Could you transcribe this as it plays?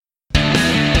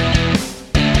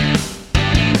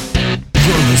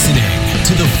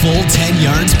Full 10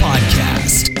 Yards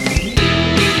Podcast.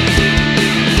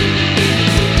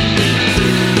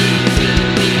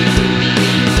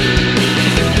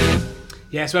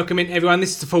 Yes, welcome in everyone.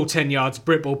 This is the Full 10 Yards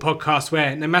Britball podcast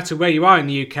where no matter where you are in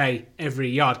the UK, every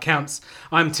yard counts.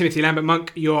 I'm Timothy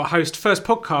Lambert-Monk, your host, first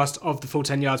podcast of the Full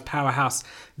 10 Yards Powerhouse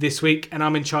this week, and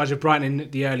I'm in charge of brightening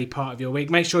the early part of your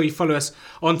week. Make sure you follow us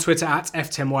on Twitter at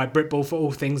F10Y Britball for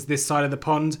all things this side of the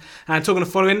pond. And talking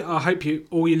of following, I hope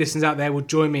all you listeners out there will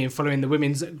join me in following the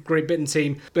women's Great Britain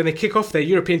team when they kick off their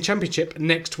European Championship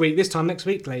next week. This time next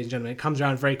week, ladies and gentlemen. It comes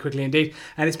around very quickly indeed,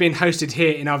 and it's being hosted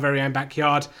here in our very own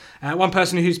backyard. One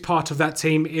person who's part of that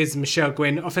team is Michelle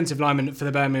Gwynn, offensive lineman for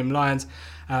the Birmingham Lions,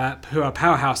 who are a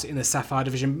powerhouse in the Sapphire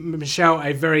Division. Michelle,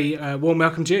 a very warm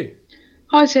welcome to you.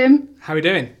 Hi Tim. How are we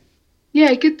doing?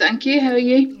 Yeah, good, thank you. How are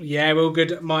you? Yeah, we're all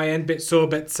good at my end. Bit sore,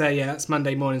 but yeah, that's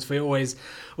Monday mornings for you. Always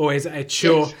a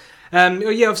chore. Yes.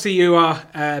 Obviously you are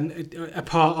a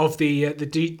part of the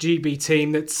GB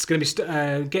team that's going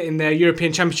to be getting their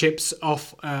European Championships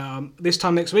off this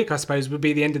time next week, I suppose, would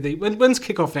be the end of the... When's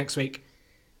kick-off next week?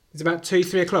 It's about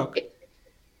 2-3 o'clock.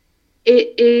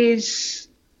 It is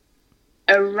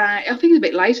around. I think it's a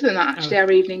bit later than that. Actually, our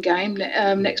evening game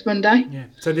next Monday. Yeah.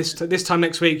 So this time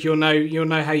next week, you'll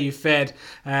know how you fared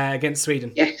against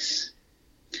Sweden. Yes.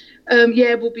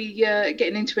 We'll be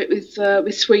getting into it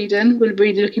with Sweden. We're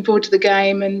really looking forward to the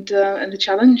game and the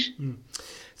challenge. Mm.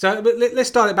 So let's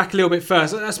start it back a little bit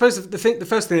first. I suppose the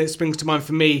first thing that springs to mind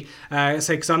for me,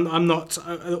 because I'm not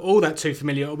all that too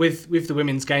familiar with the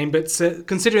women's game, but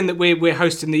considering that we're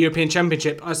hosting the European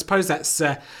Championship, I suppose that's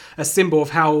a symbol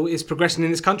of how it's progressing in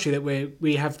this country that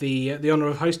we have the honour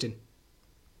of hosting.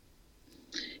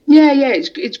 Yeah,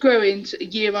 it's growing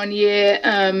year on year,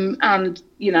 and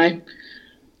you know,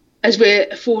 as we're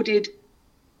afforded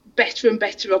better and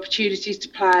better opportunities to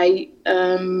play.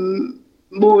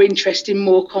 More interesting,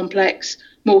 more complex,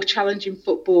 more challenging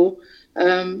football.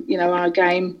 Our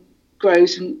game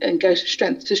grows and goes from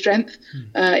strength to strength.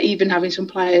 Even having some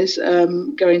players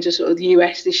going to sort of the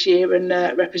US this year and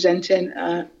representing,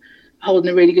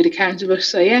 holding a really good account of us.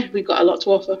 So yeah, we've got a lot to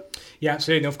offer. Yeah,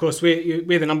 absolutely. Of course, we're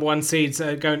the number one seeds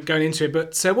going into it.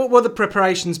 But what the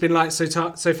preparations been like so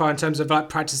far in terms of like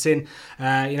practicing,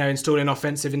 installing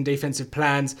offensive and defensive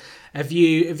plans? Has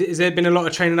there been a lot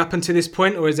of training up until this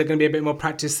point, or is there going to be a bit more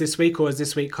practice this week, or is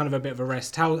this week kind of a bit of a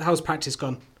rest? How's practice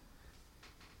gone?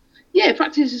 Yeah,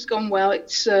 practice has gone well.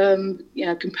 It's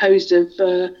composed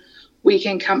of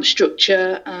weekend camp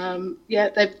structure.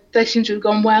 They seem to have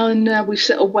gone well, and we've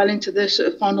settled well into the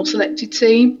sort of final selected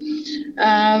team.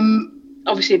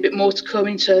 Obviously, a bit more to come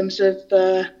in terms of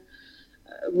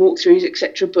walkthroughs,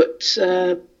 etc. But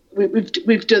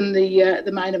we've done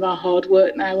the main of our hard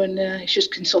work now, and it's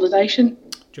just consolidation.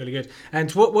 Really good.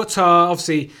 And what are,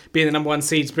 obviously being the number one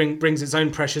seeds brings its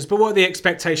own pressures, but what are the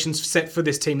expectations set for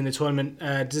this team in the tournament?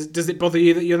 Does it bother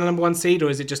you that you're the number one seed, or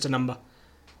is it just a number?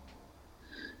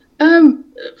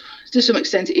 To some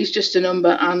extent, it is just a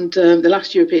number, and the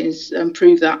last Europeans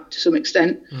proved that to some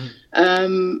extent.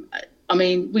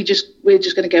 We're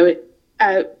just going to go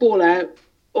out, ball out,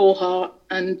 all heart,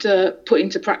 and put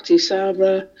into practice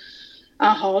our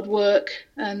hard work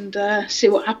and see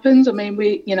what happens. I mean,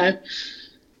 we're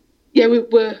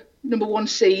number one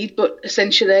seed, but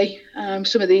essentially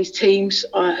some of these teams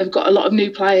have got a lot of new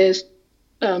players,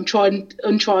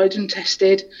 untried and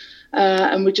tested.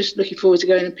 And we're just looking forward to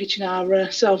going and pitching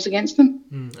ourselves against them.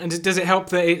 And does it help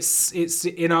that it's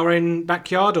in our own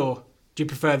backyard, or do you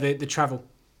prefer the travel?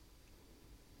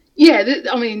 Yeah,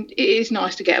 it is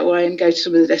nice to get away and go to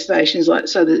some of the destinations.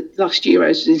 The last Euros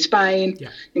was in Spain,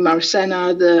 in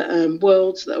Maracena. The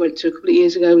Worlds that I went to a couple of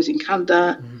years ago was in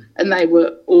Canada, and they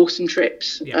were awesome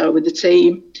trips with the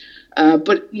team.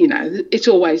 But it's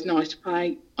always nice to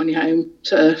play on your home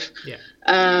turf,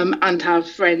 and have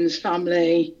friends,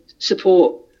 family,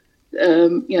 support,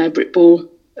 Britball,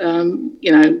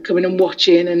 coming and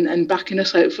watching and backing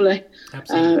us, hopefully.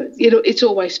 Absolutely. It's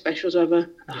always special to have a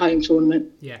home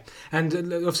tournament. Yeah, and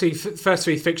obviously first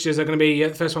three fixtures are going to be,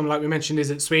 the first one, like we mentioned,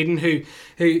 is at Sweden, who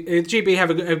GB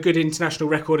have a good international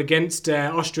record against.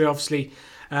 Austria, obviously,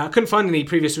 I couldn't find any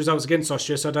previous results against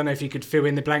Austria, so I don't know if you could fill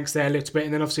in the blanks there a little bit.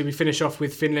 And then obviously we finish off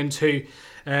with Finland, who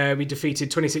we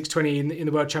defeated 26-20 in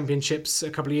the World Championships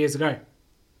a couple of years ago.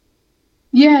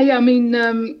 Yeah.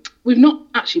 We've not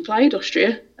actually played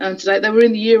Austria today. They were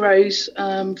in the Euros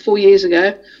 4 years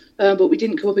ago, but we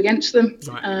didn't come up against them.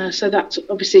 Right. So that's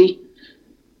obviously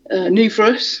new for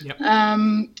us,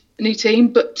 new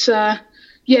team. But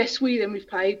Sweden we've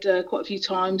played quite a few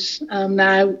times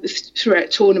now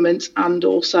throughout tournaments, and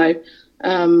also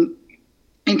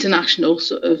international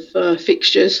sort of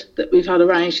fixtures that we've had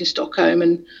arranged in Stockholm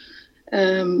and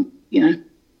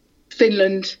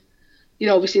Finland.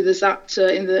 Obviously there's that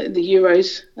in the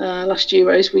Euros. Last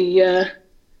Euros we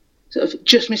sort of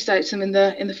just missed out some in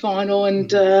the final,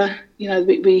 and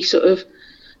we sort of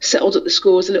settled up the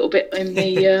scores a little bit in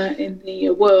the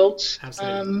Worlds.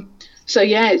 Absolutely. So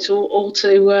yeah, it's all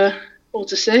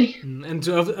to see. And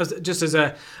just as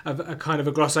a kind of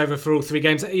a gloss over for all three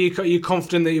games, are you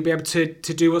confident that you'll be able to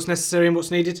do what's necessary and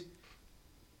what's needed?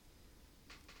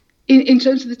 In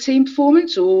terms of the team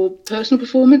performance or personal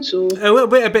performance, or a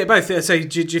bit of both. So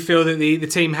do you feel that the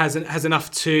team has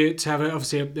enough to have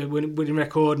obviously a winning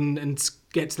record and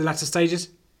get to the latter stages?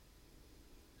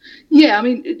 Yeah, I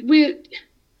mean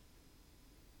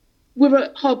we're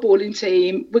a hard-balling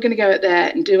team. We're going to go out there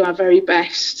and do our very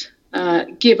best,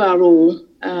 give our all,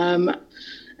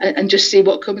 and just see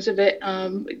what comes of it.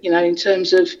 In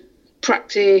terms of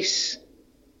practice,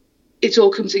 it's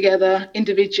all come together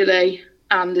individually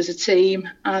and as a team,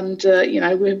 and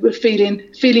we're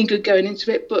feeling good going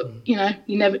into it. But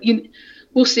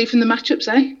we'll see from the matchups,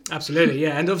 eh? Absolutely,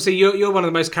 yeah. And obviously you're one of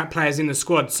the most capped players in the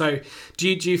squad. So do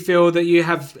you feel that you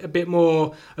have a bit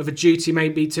more of a duty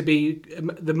maybe to be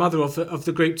the mother of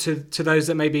the group to those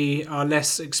that maybe are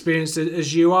less experienced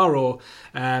as you are, or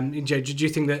do you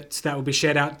think that will be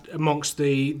shared out amongst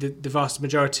the vast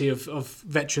majority of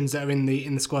veterans that are in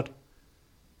the squad?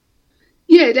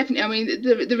 Yeah, definitely. I mean,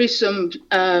 there is some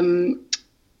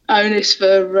onus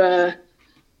for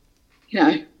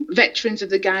veterans of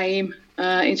the game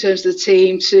in terms of the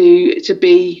team to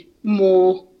be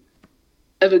more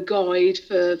of a guide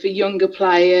for younger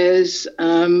players,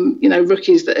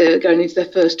 rookies that are going into their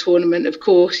first tournament, of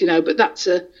course, but that's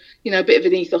a bit of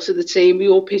an ethos of the team. We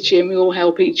all pitch in, we all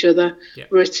help each other. Yeah.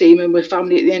 We're a team and we're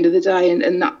family at the end of the day,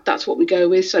 and that's what we go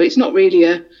with. So it's not really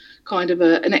a kind of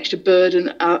an extra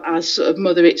burden as sort of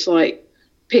mother. It's like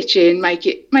pitch in, make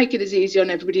it as easy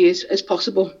on everybody as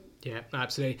possible. Yeah,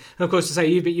 absolutely. And of course, to say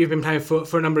you've been playing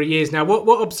for a number of years now.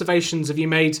 What observations have you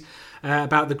made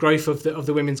about the growth of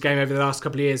the women's game over the last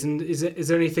couple of years? And is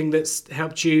there anything that's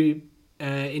helped you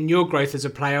in your growth as a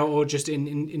player, or just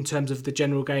in terms of the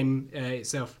general game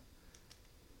itself?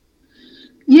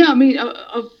 Yeah, I mean,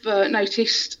 I've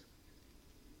noticed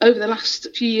over the last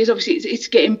few years, obviously, it's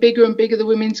getting bigger and bigger, the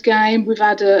women's game. We've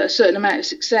had a certain amount of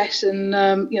success, and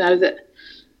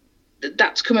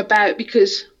that's come about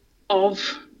because of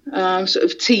sort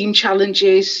of team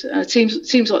challenges,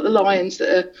 teams like the Lions that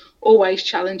are always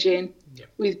challenging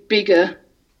with bigger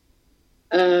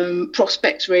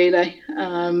prospects, really,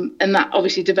 and that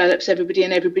obviously develops everybody,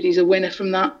 and everybody's a winner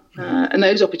from that. And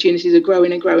those opportunities are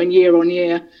growing and growing year on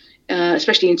year,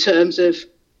 especially in terms of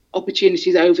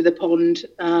opportunities over the pond,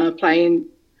 playing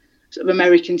sort of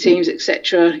American teams,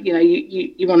 etc.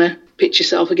 You want to pitch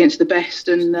yourself against the best,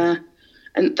 and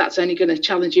that's only going to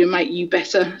challenge you and make you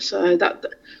better. So that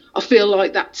I feel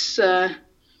like that's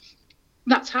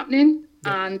happening,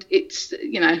 and it's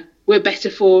we're better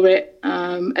for it,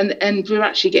 and we're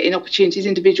actually getting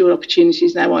individual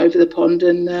opportunities now over the pond,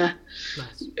 and nice.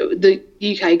 The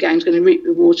UK game's going to reap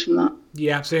rewards from that.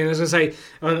 Yeah, absolutely. And I was going to say,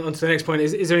 on to the next point,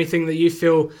 is there anything that you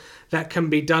feel that can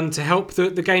be done to help the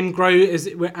game grow as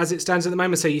it stands at the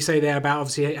moment? So you say there about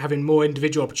obviously having more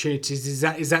individual opportunities. Is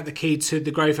that the key to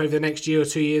the growth over the next year or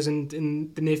 2 years and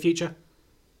in the near future?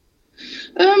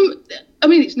 I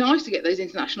mean, it's nice to get those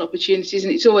international opportunities,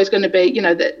 and it's always going to be,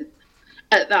 that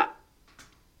at that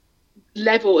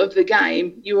level of the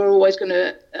game, you are always going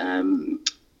to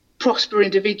prosper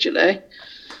individually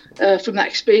from that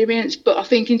experience. But I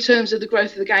think in terms of the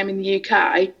growth of the game in the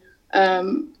UK,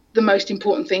 the most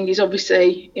important thing is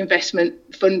obviously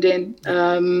investment, funding,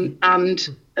 and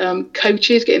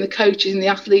coaches, getting the coaches and the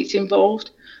athletes involved,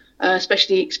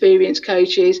 especially experienced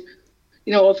coaches.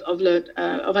 I've learned.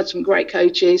 I've had some great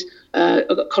coaches. I've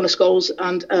got Connor Scholes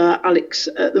and Alex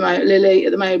at the moment, Lily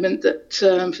at the moment, that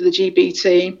for the GB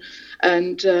team,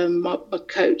 and my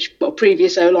coach,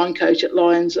 previous O-line coach at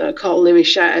Lions, Carl Lewis.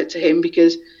 Shout out to him,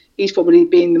 because he's probably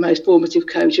been the most formative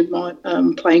coach of my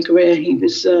playing career. He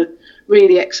was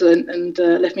really excellent and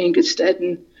left me in good stead.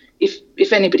 And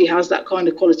if anybody has that kind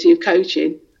of quality of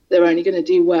coaching, they're only going to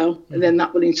do well, and then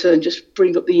that will in turn just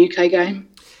bring up the UK game.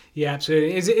 Yeah,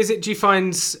 absolutely. Is it? Do you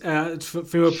find,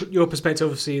 from your perspective,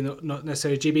 obviously not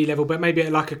necessarily GB level, but maybe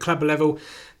at like a club level,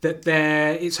 that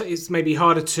it's maybe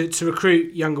harder to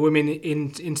recruit younger women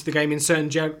into the game in certain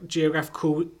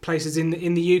geographical places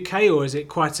in the UK, or is it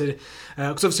quite a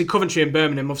because obviously Coventry and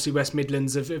Birmingham, obviously West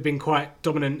Midlands, have been quite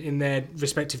dominant in their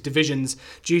respective divisions.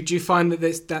 Do you find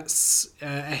that that's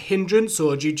a hindrance,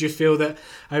 or do you feel that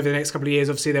over the next couple of years,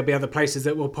 obviously there'll be other places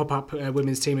that will pop up a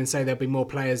women's team and say there'll be more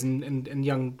players and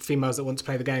young females that want to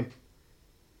play the game?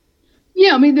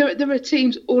 Yeah, I mean, there are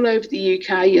teams all over the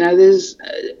UK. You know, there's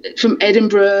from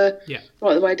Edinburgh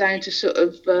right the way down to sort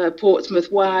of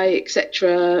Portsmouth Way,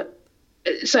 etc.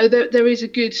 So there is a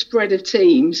good spread of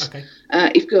teams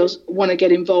if girls want to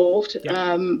get involved.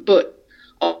 Yeah. But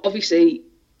obviously,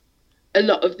 a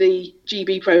lot of the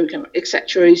GB program,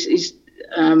 etc., is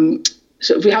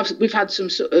sort of we've had some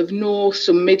sort of North,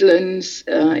 some Midlands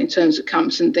in terms of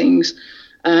camps and things.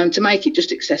 To make it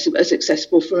just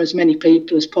accessible for as many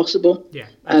people as possible. Yeah,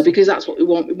 because that's what we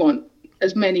want. We want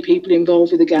as many people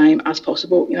involved with the game as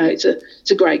possible. You know, it's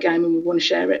a great game, and we want to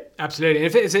share it. Absolutely.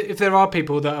 And if there are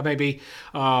people that are maybe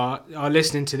are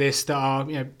listening to this that are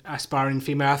aspiring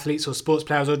female athletes or sports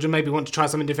players, or maybe want to try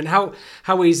something different,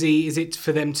 how easy is it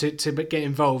for them to get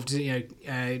involved?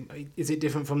 Is it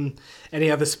different from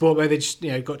any other sport where they just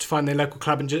got to find their local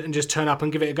club and just turn up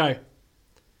and give it a go?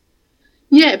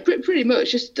 Yeah, pretty much.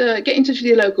 Just get in touch with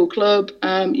your local club.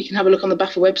 You can have a look on the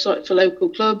BAFA website for local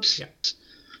clubs.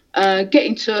 Yeah. Get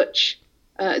in touch.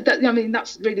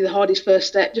 That's really the hardest first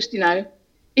step. Just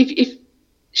if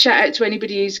shout out to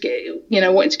anybody who's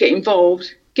wanting to get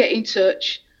involved. Get in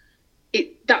touch.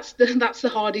 That's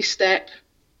the hardest step.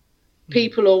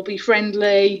 People will be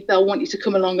friendly. They'll want you to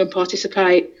come along and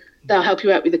participate. They'll help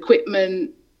you out with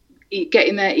equipment.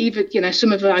 Getting there, even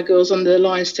some of our girls on the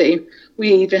Lions team,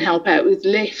 we even help out with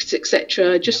lifts,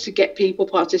 etc., just to get people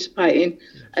participating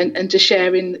and to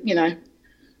sharing,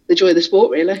 the joy of the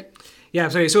sport, really. Yeah,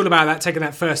 so it's all about that, taking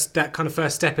that kind of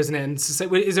first step, isn't it? And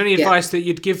so is there any advice that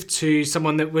you'd give to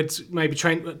someone that would maybe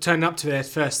turn up to their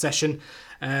first session,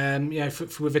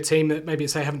 with a team that maybe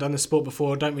say haven't done the sport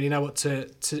before, don't really know what to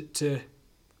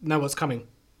know what's coming?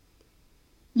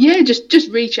 Yeah,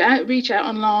 just reach out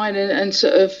online and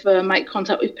sort of make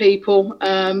contact with people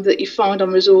that you find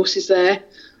on resources there,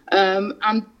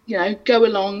 and go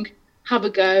along, have a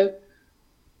go.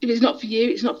 If it's not for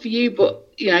you, it's not for you.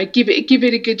 But give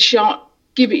it a good shot.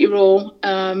 Give it your all.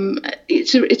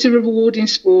 It's a rewarding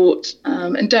sport,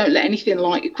 and don't let anything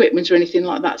like equipment or anything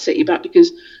like that set you back,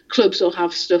 because clubs will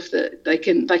have stuff that they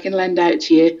can lend out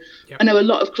to you. Yep. I know a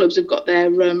lot of clubs have got their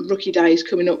rookie days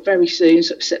coming up very soon,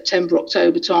 sort of September,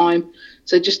 October time.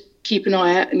 So just keep an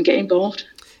eye out and get involved.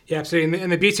 Yeah, absolutely.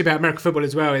 And the beauty about American football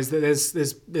as well is that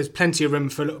there's plenty of room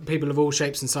for people of all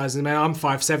shapes and sizes. I mean, I'm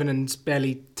 5'7" and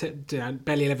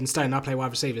barely 11 stone. I play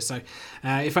wide receiver, so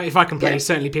if I can play,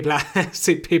 certainly people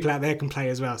out there can play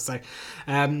as well. So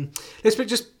let's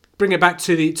just bring it back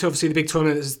to obviously the big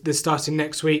tournament that's starting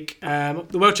next week. The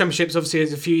World Championships obviously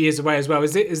is a few years away as well.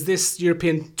 Is this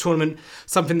European tournament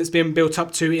something that's being built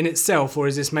up to in itself, or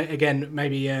is this again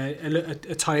maybe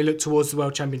a tiny look towards the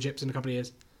World Championships in a couple of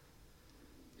years?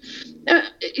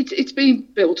 It's been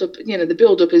built up. The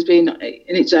build up has been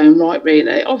in its own right,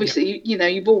 really. Obviously,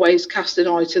 you've always cast an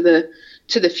eye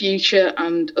to the future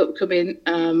and upcoming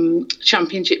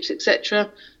championships,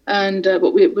 etc. And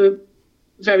but we're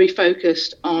very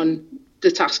focused on the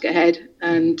task ahead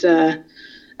and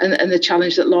the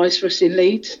challenge that lies for us in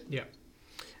Leeds. Yeah.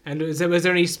 And was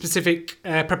there any specific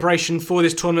preparation for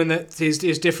this tournament that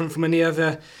is different from any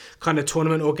other kind of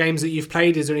tournament or games that you've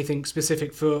played? Is there anything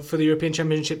specific for the European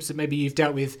Championships that maybe you've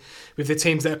dealt with the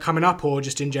teams that are coming up, or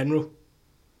just in general?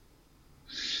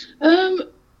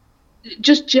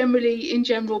 Just in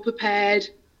general prepared,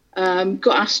 got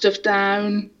our stuff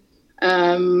down,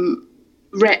 repped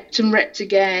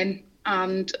again,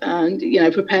 and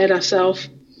prepared ourselves.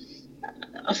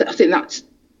 I think that's,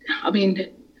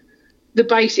 the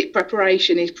basic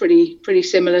preparation is pretty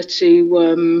similar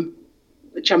to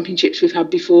the championships we've had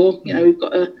before. We've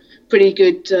got a pretty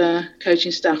good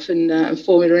coaching staff and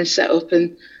formula and setup,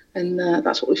 and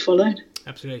that's what we followed.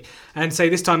 Absolutely. And so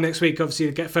this time next week, obviously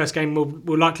the first game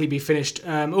will likely be finished.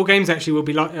 All games actually will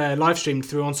be live streamed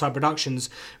through Onside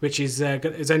Productions, which is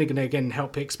only going to again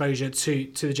help exposure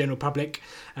to the general public.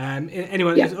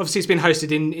 Obviously it's been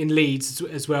hosted in Leeds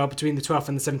as well between the 12th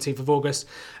and the 17th of August.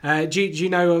 Do you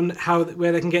know on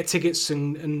where they can get tickets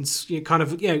and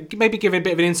maybe give a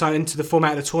bit of an insight into the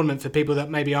format of the tournament for people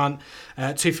that maybe aren't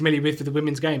too familiar with the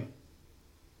women's game?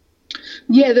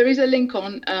 Yeah, there is a link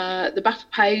on the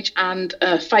BAFA page and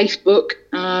Facebook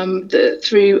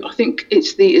through, I think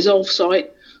it's the Isolve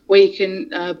site, where you can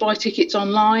buy tickets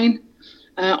online.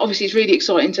 Obviously, it's really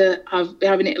exciting to be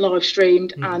having it live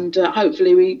streamed, and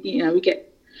hopefully we get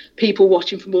people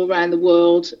watching from all around the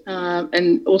world,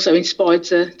 and also inspired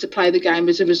to play the game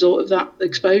as a result of that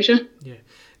exposure. Yeah.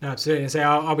 No, absolutely. So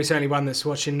I'll be certainly one that's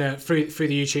watching through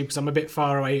the YouTube, because I'm a bit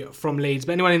far away from Leeds.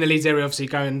 But anyone in the Leeds area, obviously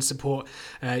go and support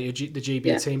the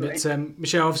GB team. Great. But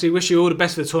Michelle, obviously wish you all the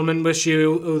best for the tournament. Wish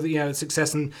you all the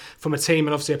success, and from a team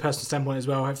and obviously a personal standpoint as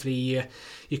well. Hopefully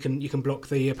you can block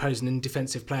the opposing and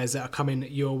defensive players that are coming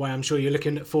your way. I'm sure you're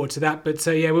looking forward to that. But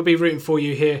we'll be rooting for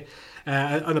you here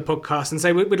on the podcast, and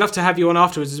we'd love to have you on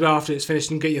afterwards as well, after it's finished,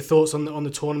 and get your thoughts on the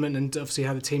tournament and obviously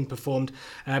how the team performed.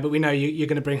 But we know you're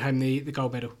going to bring home the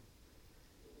gold medal.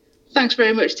 Thanks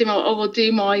very much, Tim. I will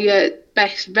do my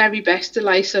very best to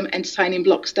lay some entertaining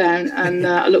blocks down, and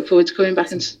I look forward to coming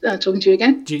back and talking to you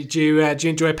again. Do you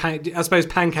enjoy? I suppose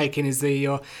pancaking is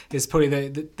probably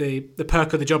the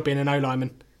perk of the job, being an O-lineman.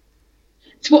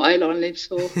 It's what O-line lives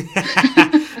for.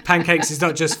 Pancakes is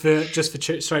not just for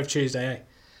Shrove Tuesday, eh?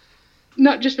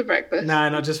 Not just for breakfast. No,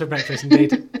 not just for breakfast,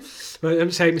 indeed. Well, let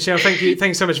me say, Michelle,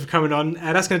 thanks so much for coming on.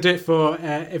 That's going to do it for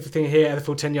everything here at the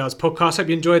Full 10 Yards podcast. Hope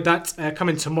you enjoyed that.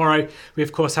 Coming tomorrow, we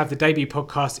of course have the debut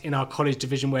podcast in our college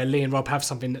division, where Lee and Rob have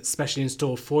something that's specially in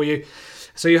store for you.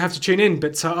 So you'll have to tune in,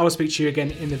 but I will speak to you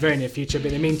again in the very near future.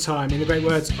 But in the meantime, in the great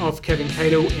words of Kevin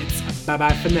Cadle, it's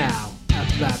bye-bye for now.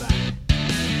 Bye-bye.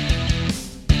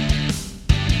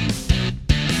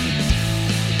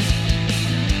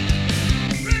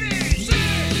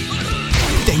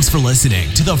 Thanks for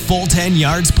listening to the Full 10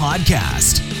 Yards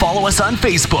podcast. Follow us on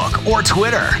Facebook or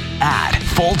Twitter at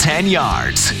Full 10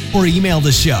 Yards, or email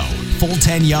the show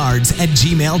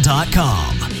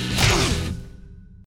full10yards@gmail.com.